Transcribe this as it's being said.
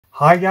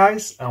Hi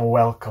guys and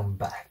welcome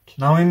back.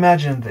 Now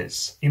imagine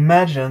this.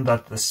 Imagine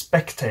that the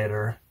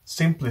spectator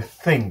simply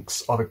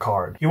thinks of a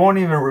card. He won't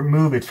even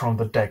remove it from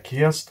the deck, he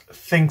just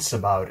thinks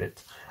about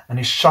it. And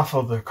he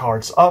shuffles the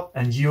cards up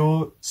and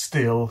you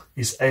still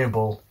is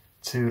able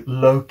to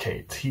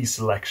locate his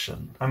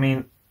selection. I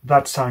mean,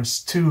 that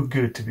sounds too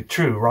good to be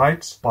true,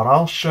 right? But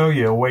I'll show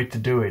you a way to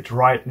do it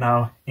right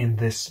now in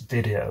this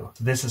video.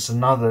 This is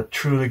another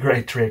truly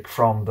great trick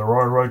from the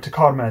Royal Road to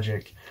Card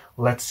Magic.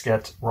 Let's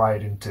get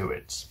right into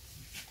it.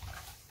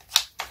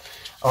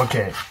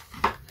 Okay,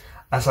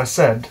 as I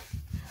said,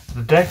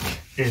 the deck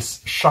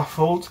is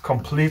shuffled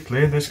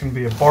completely. This can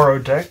be a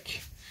borrowed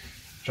deck,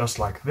 just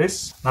like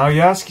this. Now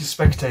you ask your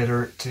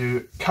spectator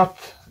to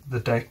cut the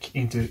deck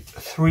into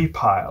 3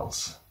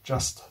 piles,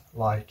 just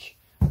like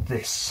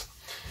this.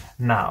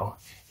 Now,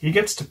 he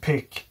gets to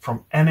pick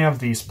from any of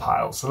these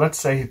piles. So let's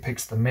say he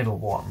picks the middle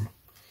one.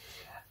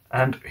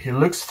 And he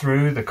looks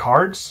through the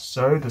cards,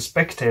 so the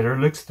spectator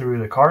looks through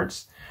the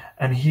cards,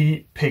 and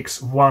he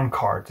picks one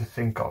card to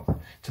think of.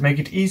 To make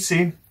it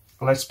easy,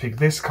 let's pick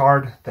this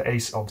card, the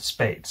Ace of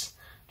Spades,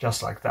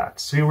 just like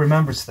that. So he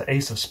remembers the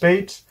Ace of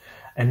Spades,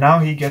 and now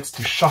he gets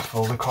to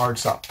shuffle the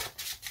cards up,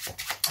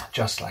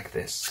 just like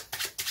this.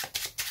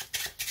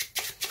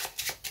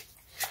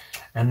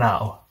 And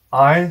now,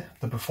 I,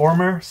 the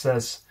performer,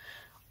 says,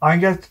 I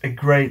get a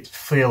great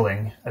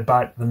feeling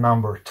about the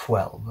number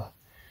 12.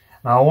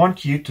 Now I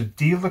want you to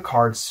deal the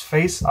cards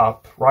face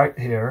up right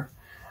here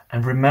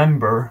and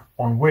remember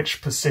on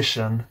which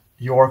position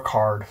your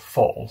card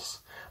falls.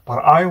 But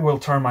I will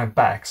turn my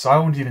back, so I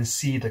won't even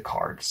see the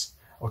cards.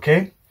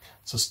 Okay?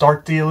 So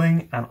start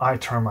dealing and I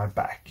turn my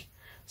back.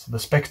 So the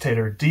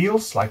spectator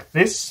deals like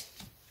this.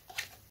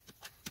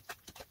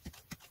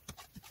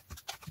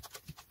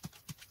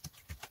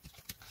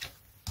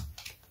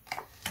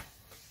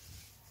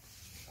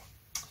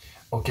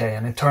 Okay,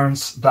 and it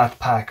turns that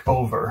pack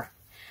over.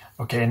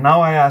 Okay, now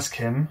I ask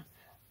him,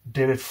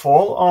 did it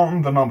fall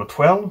on the number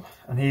 12?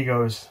 And he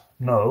goes,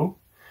 no.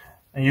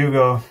 And you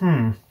go,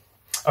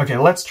 okay,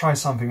 let's try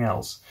something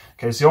else.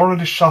 Okay, so you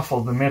already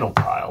shuffled the middle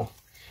pile.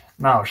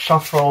 Now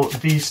shuffle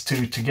these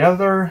two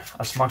together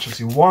as much as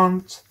you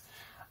want,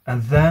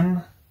 and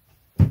then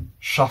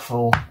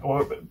shuffle,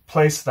 or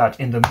place that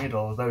in the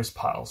middle of those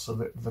piles.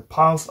 So the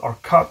piles are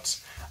cut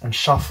and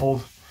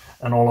shuffled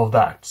and all of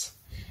that.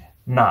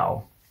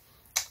 Now,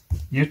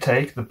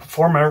 the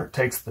performer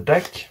takes the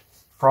deck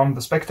from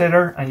the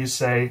spectator and you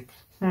say,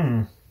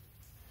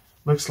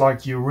 looks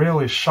like you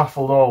really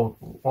shuffled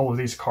all of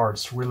these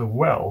cards really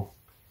well.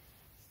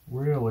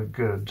 Really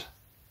good.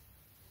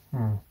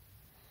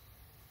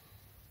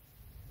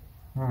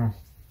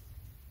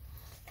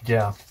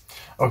 Yeah.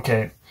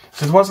 Okay.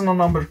 So it wasn't on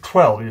number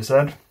 12, you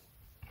said?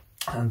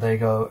 And they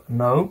go,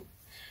 no.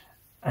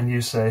 And you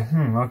say,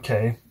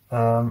 okay.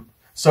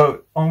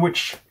 So on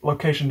which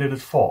location did it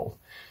fall?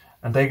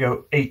 And they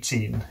go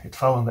 18. It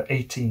fell on the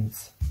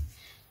 18th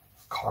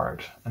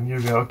card. And you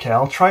go, okay,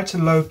 I'll try to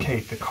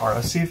locate the card.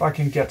 I'll see if I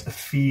can get a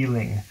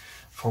feeling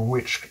for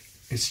which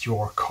is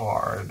your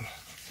card.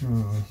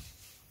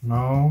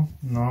 No.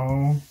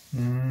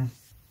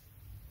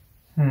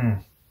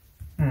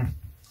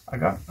 I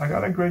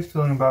got a great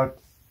feeling about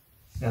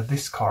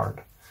this card.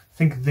 I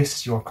think this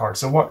is your card.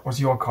 So what was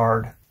your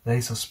card? The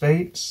Ace of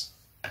Spades?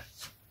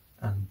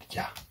 And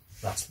yeah,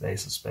 that's the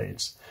Ace of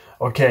Spades.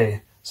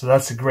 Okay. So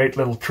that's a great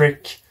little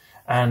trick,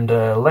 and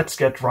let's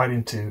get right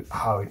into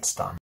how it's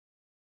done.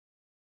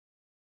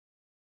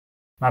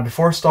 Now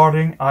before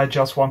starting, I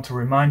just want to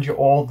remind you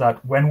all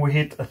that when we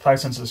hit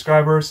 1,000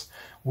 subscribers,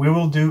 we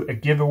will do a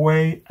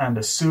giveaway and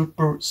a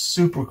super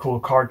cool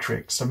card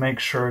trick, so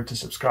make sure to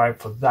subscribe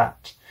for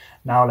that.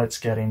 Now let's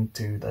get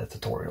into the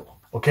tutorial.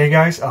 Okay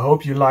guys, I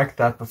hope you liked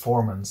that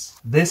performance.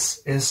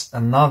 This is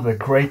another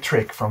great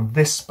trick from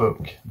this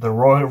book, The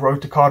Royal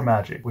Road to Card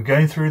Magic. We're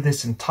going through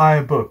this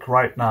entire book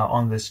right now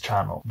on this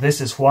channel.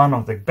 This is one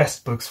of the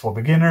best books for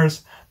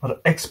beginners,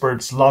 but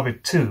experts love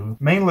it too,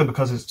 mainly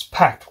because it's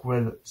packed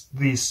with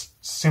these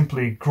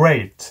simply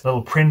great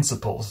little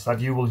principles that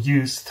you will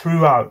use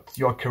throughout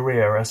your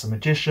career as a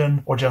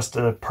magician or just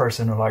a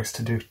person who likes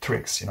to do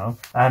tricks, you know.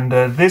 And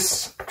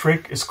this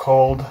trick is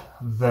called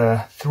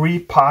the 3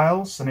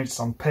 piles, and it's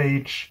on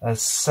page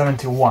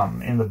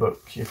 71 in the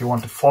book, if you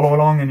want to follow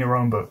along in your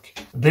own book.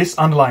 This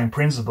underlying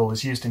principle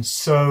is used in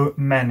so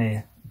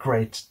many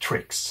great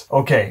tricks.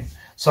 Okay,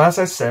 so as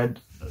I said,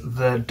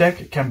 the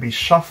deck can be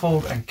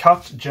shuffled and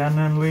cut.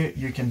 Generally,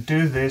 you can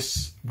do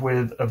this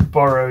with a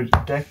borrowed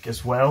deck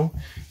as well,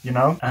 you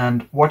know.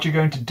 And what you're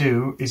going to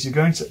do is you're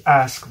going to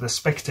ask the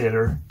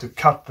spectator to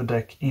cut the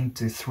deck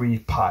into 3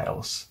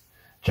 piles,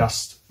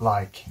 just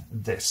like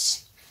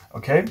this.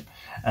 Okay?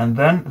 And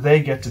then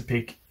they get to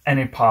pick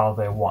any pile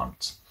they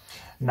want.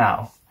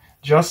 Now,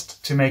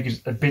 just to make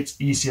it a bit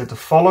easier to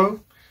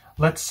follow,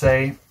 let's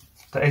say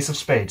the Ace of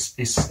Spades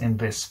is in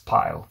this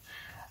pile,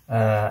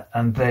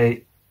 and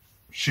they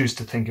choose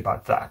to think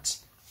about that.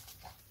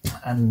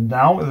 And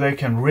now they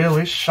can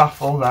really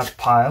shuffle that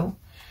pile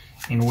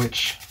in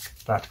which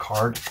that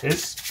card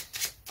is,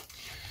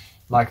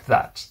 like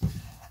that.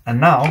 And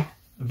now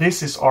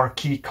this is our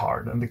key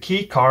card, and the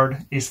key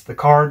card is the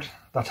card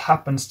that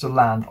happens to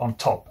land on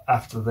top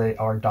after they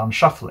are done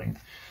shuffling.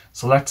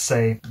 So let's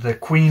say the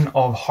Queen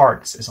of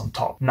Hearts is on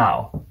top.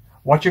 Now,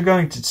 what you're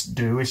going to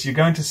do is you're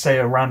going to say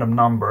a random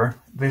number.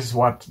 This is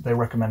what they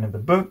recommend in the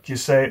book. You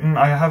say,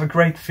 I have a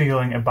great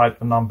feeling about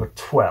the number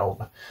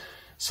 12.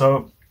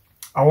 So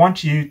I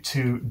want you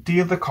to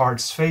deal the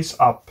cards face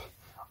up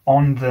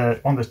on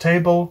the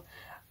table,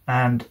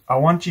 and I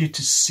want you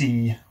to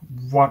see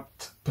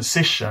what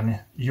position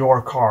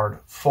your card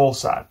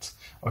falls at.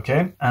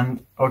 Okay?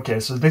 And okay,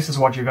 so this is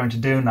what you're going to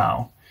do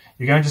now.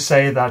 You're going to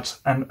say that,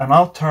 and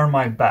I'll turn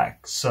my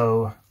back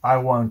so I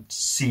won't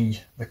see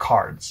the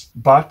cards.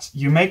 But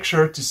you make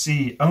sure to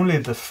see only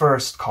the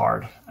first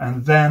card,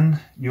 and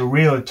then you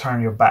really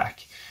turn your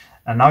back.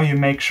 And now you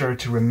make sure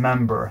to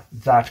remember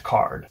that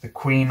card, the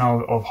Queen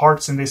of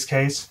Hearts in this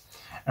case,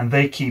 and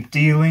they keep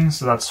dealing.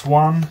 So that's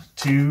 1,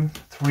 2,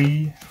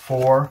 3,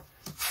 4,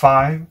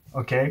 5.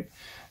 Okay,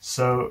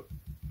 so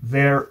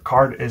their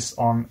card is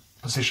on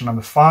position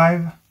number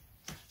 5,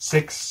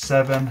 6,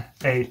 7,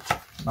 8,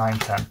 9,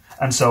 10,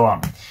 and so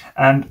on.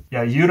 And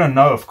yeah, you don't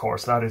know, of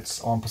course, that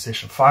it's on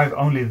position 5.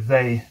 Only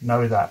they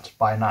know that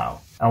by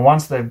now. And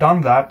once they've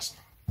done that,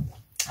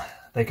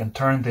 they can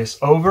turn this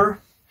over.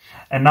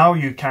 And now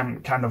you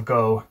can kind of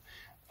go,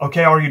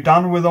 okay, are you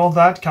done with all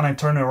that? Can I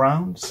turn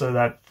around? So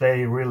that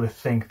they really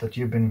think that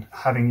you've been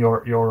having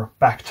your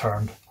back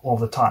turned all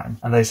the time.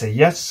 And they say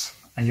yes.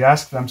 And you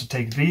ask them to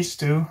take these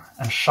two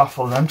and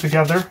shuffle them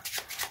together,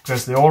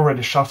 because they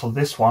already shuffled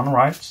this one,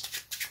 right?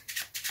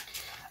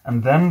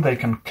 And then they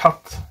can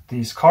cut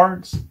these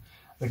cards.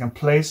 They can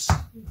place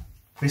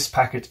this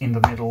packet in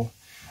the middle,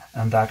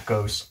 and that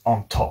goes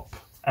on top.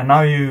 And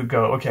now you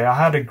go, okay, I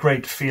had a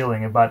great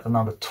feeling about the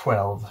number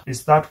 12.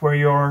 Is that where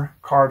your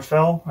card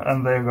fell?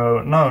 And they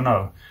go,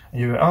 no.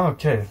 And you go, oh,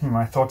 okay,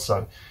 I thought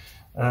so.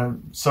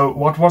 So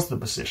what was the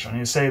position?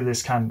 You say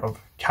this kind of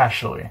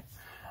casually.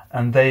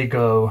 And they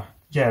go,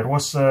 yeah, it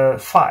was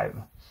 5.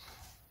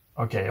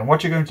 Okay, and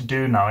what you're going to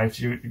do now, if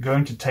you're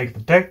going to take the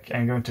deck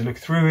and you're going to look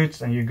through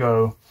it and you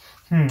go,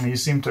 you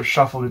seem to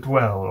shuffle it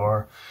well,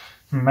 or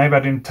maybe I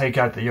didn't take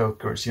out the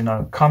jokers,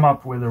 come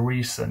up with a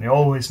reason. You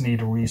always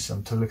need a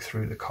reason to look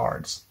through the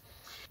cards.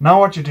 Now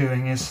what you're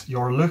doing is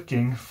you're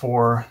looking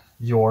for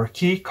your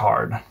key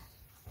card.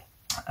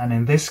 And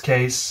in this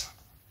case,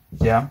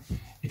 yeah,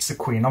 it's the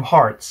Queen of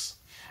Hearts.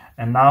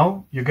 And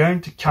now you're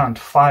going to count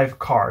 5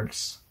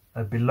 cards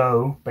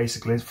below,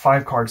 basically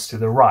 5 cards to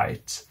the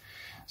right.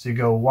 So you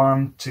go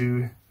 1,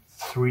 2,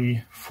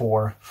 3,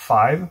 4,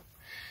 5.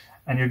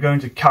 And you're going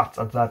to cut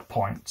at that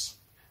point.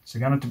 So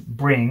you're going to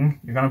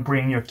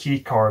bring your key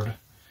card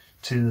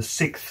to the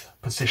 6th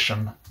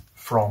position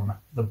from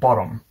the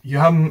bottom.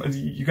 You're going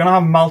to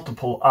have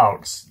multiple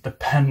outs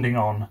depending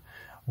on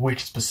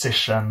which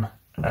position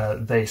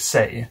they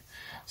say.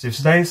 So if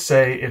they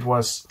say it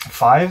was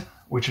 5,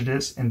 which it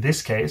is in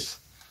this case,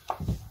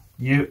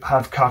 you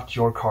have cut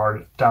your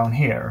card down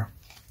here.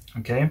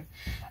 Okay?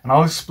 And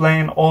I'll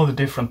explain all the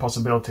different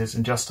possibilities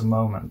in just a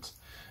moment.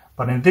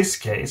 But in this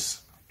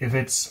case, if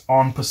it's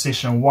on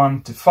position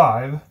 1 to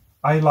 5,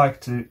 I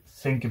like to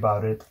think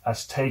about it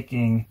as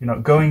taking,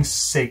 going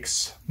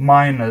 6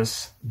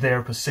 minus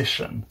their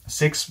position.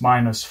 6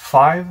 minus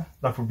 5,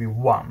 that would be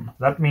 1.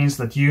 That means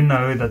that you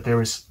know that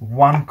there is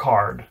 1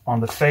 card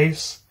on the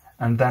face,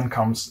 and then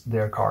comes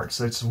their card.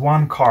 So it's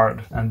 1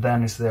 card, and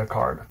then is their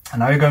card. And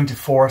now you're going to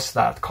force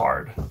that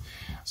card.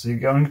 So you're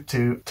going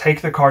to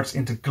take the cards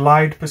into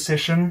glide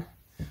position,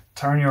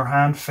 turn your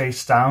hand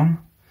face down,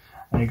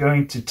 and you're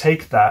going to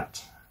take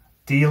that,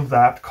 deal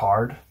that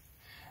card,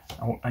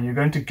 and you're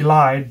going to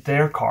glide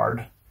their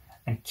card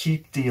and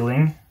keep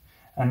dealing.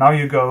 And now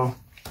you go,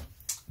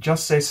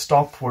 just say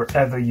stop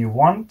wherever you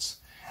want.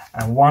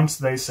 And once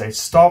they say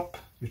stop,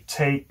 you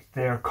take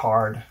their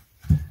card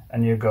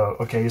and you go,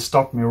 okay, you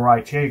stopped me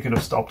right here. You could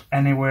have stopped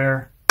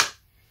anywhere,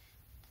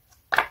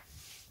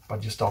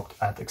 but you stopped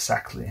at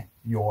exactly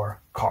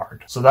your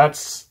card. So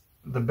that's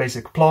the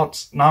basic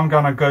plot. Now I'm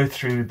gonna go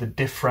through the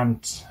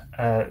different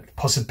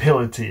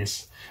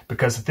possibilities,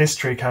 because this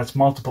trick has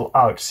multiple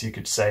outs, you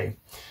could say.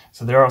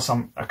 So there are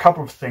a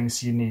couple of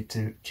things you need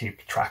to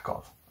keep track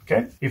of.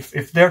 Okay?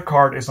 If their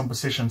card is on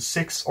position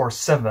 6 or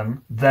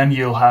 7, then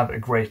you'll have a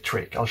great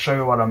trick. I'll show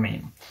you what I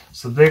mean.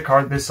 So their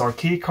card, this is our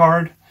key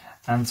card,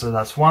 and so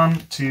that's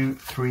 1, 2,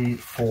 3,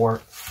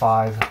 4,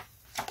 5,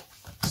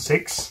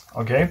 6.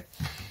 Okay?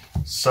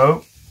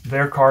 So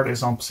their card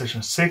is on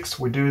position 6.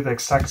 We do the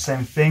exact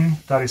same thing.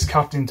 That is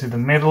cut into the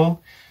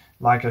middle,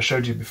 like I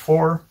showed you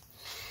before.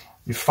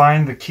 You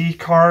find the key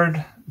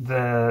card,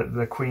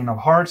 the Queen of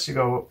Hearts. You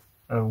go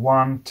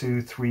 1,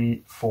 2,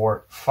 3,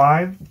 4,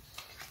 5.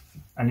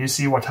 And you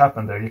see what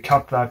happened there. You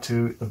cut that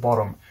to the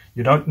bottom.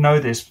 You don't know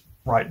this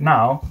right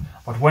now,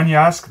 but when you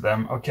ask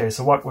them, okay,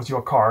 so what was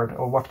your card,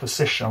 or what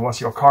position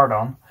was your card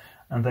on,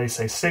 and they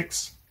say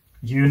 6,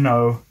 you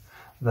know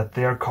that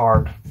their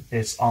card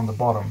is on the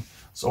bottom.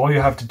 So all you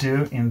have to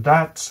do in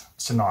that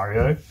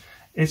scenario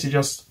is you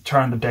just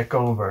turn the deck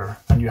over,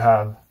 and you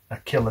have a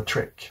killer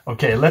trick.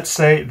 Okay, let's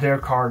say their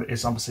card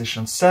is on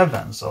position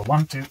 7. So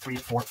 1, 2, 3,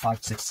 4,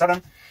 5, 6,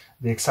 7.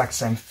 The exact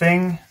same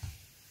thing.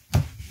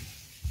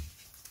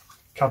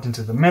 Cut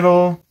into the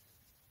middle.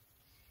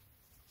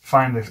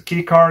 Find the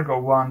key card, go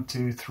 1,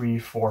 2, 3,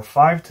 4,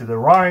 5 to the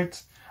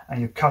right. And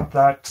you cut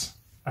that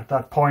at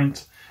that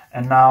point.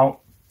 And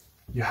now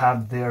you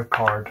have their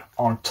card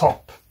on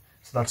top.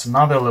 So that's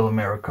another little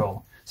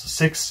miracle. So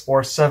 6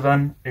 or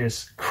 7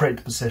 is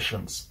great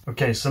positions.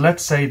 Okay, so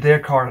let's say their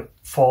card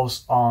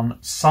falls on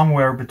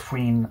somewhere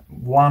between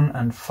 1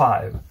 and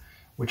 5,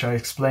 which I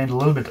explained a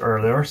little bit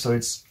earlier. So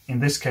it's, in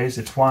this case,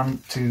 it's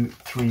 1, 2,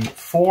 3,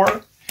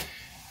 4.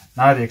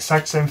 Now the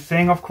exact same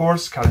thing, of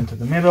course, cut into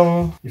the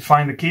middle. You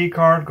find the key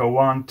card, go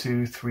 1,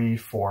 2, 3,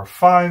 4,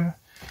 5,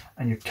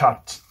 and you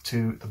cut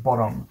to the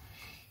bottom.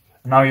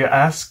 Now you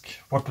ask,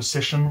 what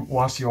position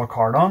was your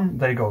card on?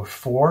 They go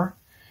 4.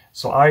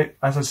 So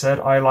as I said,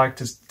 I like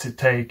to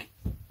take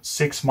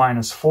 6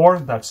 minus 4,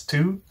 that's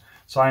 2.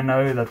 So I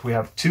know that we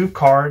have 2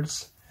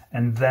 cards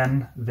and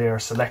then their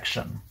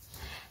selection.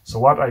 So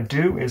what I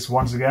do is,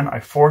 once again, I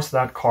force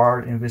that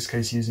card, in this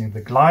case using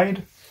the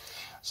glide.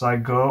 So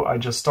I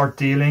just start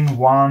dealing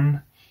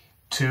 1,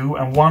 2,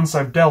 and once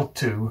I've dealt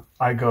 2,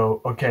 I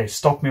go, okay,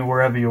 stop me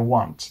wherever you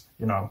want,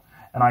 you know.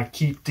 And I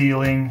keep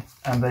dealing,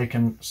 and they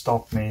can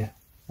stop me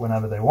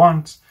whenever they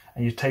want.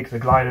 And you take the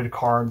glided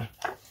card,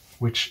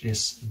 which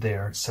is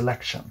their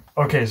selection.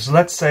 Okay, so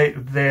let's say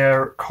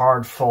their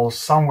card falls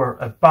somewhere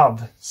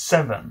above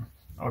 7,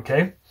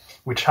 okay,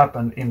 which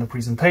happened in the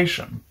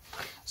presentation.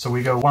 So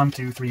we go 1,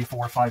 2, 3,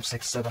 4, 5,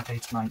 6, 7,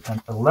 8, 9,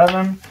 10,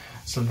 11.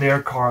 So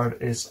their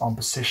card is on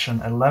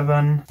position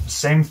 11.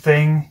 Same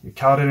thing, you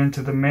cut it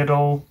into the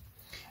middle,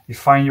 you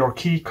find your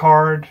key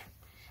card,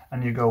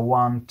 and you go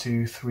 1,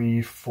 2,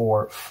 3,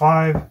 4,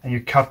 5, and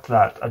you cut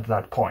that at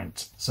that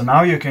point. So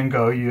now you can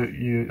go,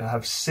 you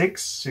have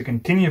 6, so you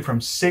continue from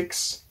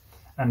 6,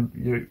 and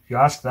you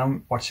ask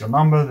them, what's your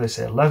number? They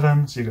say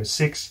 11, so you go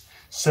 6,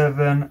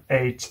 7,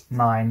 8,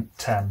 9,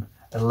 10,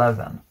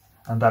 11,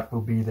 and that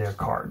will be their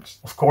cards.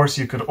 Of course,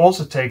 you could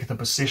also take the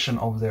position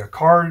of their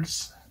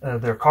cards,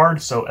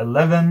 so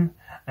 11,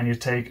 and you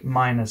take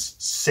minus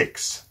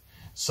 6.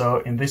 So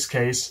in this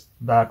case,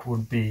 that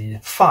would be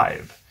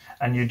 5.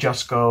 And you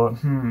just go,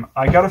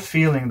 I got a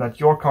feeling that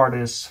your card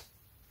is,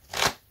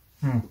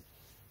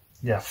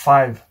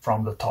 5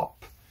 from the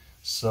top.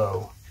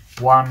 So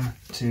 1,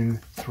 2,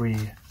 3,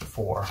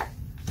 4,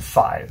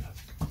 5.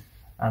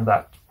 And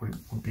that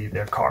would be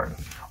their card.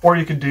 Or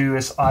you could do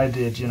as I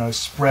did,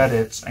 spread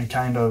it and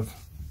kind of,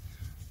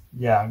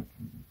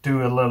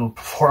 do a little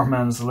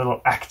performance, a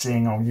little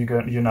acting, or you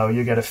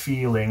get a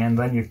feeling, and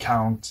then you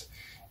count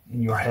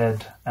in your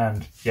head,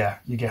 and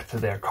you get to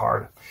their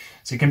card.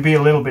 So you can be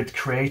a little bit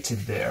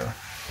creative there.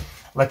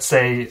 Let's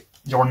say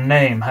your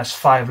name has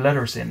 5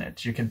 letters in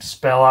it. You can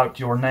spell out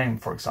your name,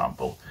 for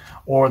example,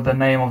 or the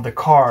name of the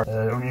card.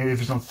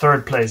 If it's on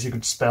 3rd place, you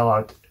could spell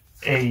out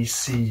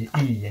ACE,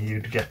 and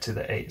you'd get to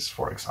the A's,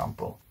 for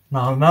example.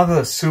 Now,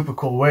 another super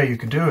cool way you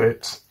could do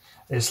it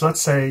is,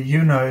 let's say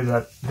you know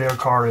that their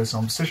card is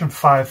on position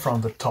 5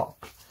 from the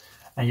top,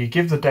 and you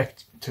give the deck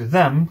to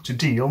them to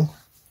deal,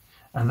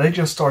 and they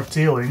just start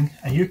dealing,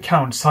 and you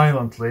count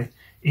silently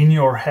in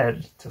your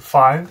head to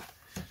 5,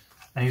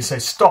 and you say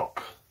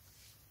stop,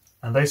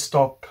 and they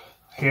stop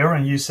here,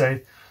 and you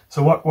say,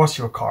 so what was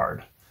your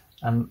card?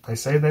 And they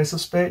say there's a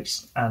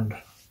spades, and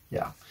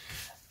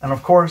and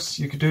of course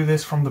you could do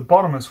this from the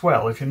bottom as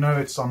well. If you know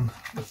it's on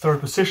the 3rd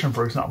position,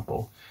 for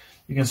example,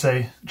 you can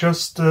say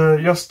just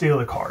deal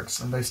the cards,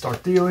 and they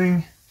start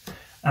dealing,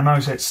 and now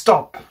you say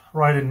stop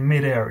right in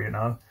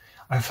midair.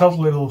 I felt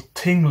a little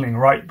tingling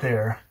right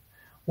there.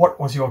 What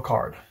was your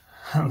card?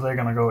 And they're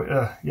gonna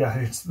go,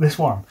 it's this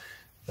one,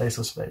 Ace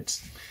of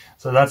Spades.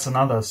 So that's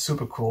another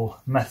super cool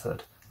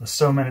method. There's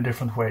so many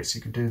different ways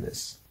you could do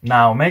this.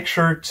 Now make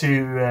sure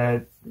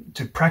to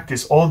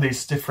practice all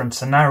these different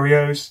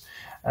scenarios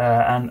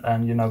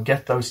and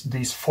get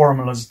these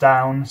formulas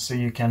down so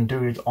you can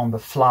do it on the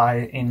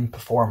fly in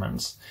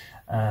performance.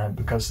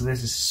 Because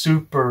this is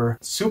super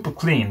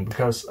clean.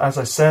 Because as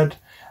I said,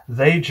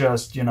 they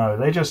just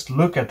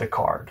look at the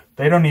card.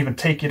 They don't even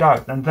take it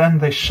out, and then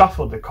they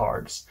shuffle the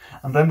cards,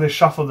 and then they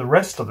shuffle the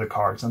rest of the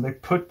cards, and they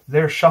put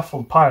their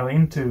shuffled pile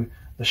into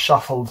the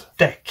shuffled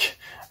deck.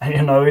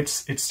 And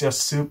it's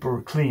just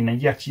super clean,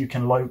 and yet you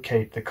can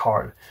locate the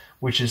card,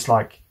 which is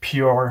like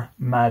pure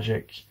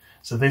magic.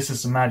 So this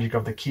is the magic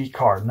of the key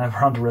card.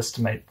 Never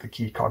underestimate the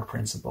key card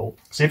principle.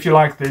 So if you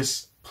like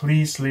this,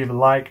 please leave a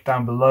like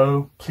down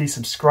below. Please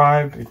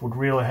subscribe. It would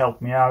really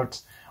help me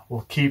out.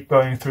 We'll keep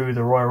going through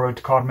the Royal Road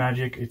to Card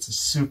Magic. It's a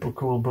super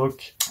cool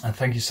book. And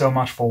thank you so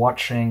much for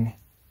watching.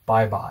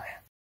 Bye bye.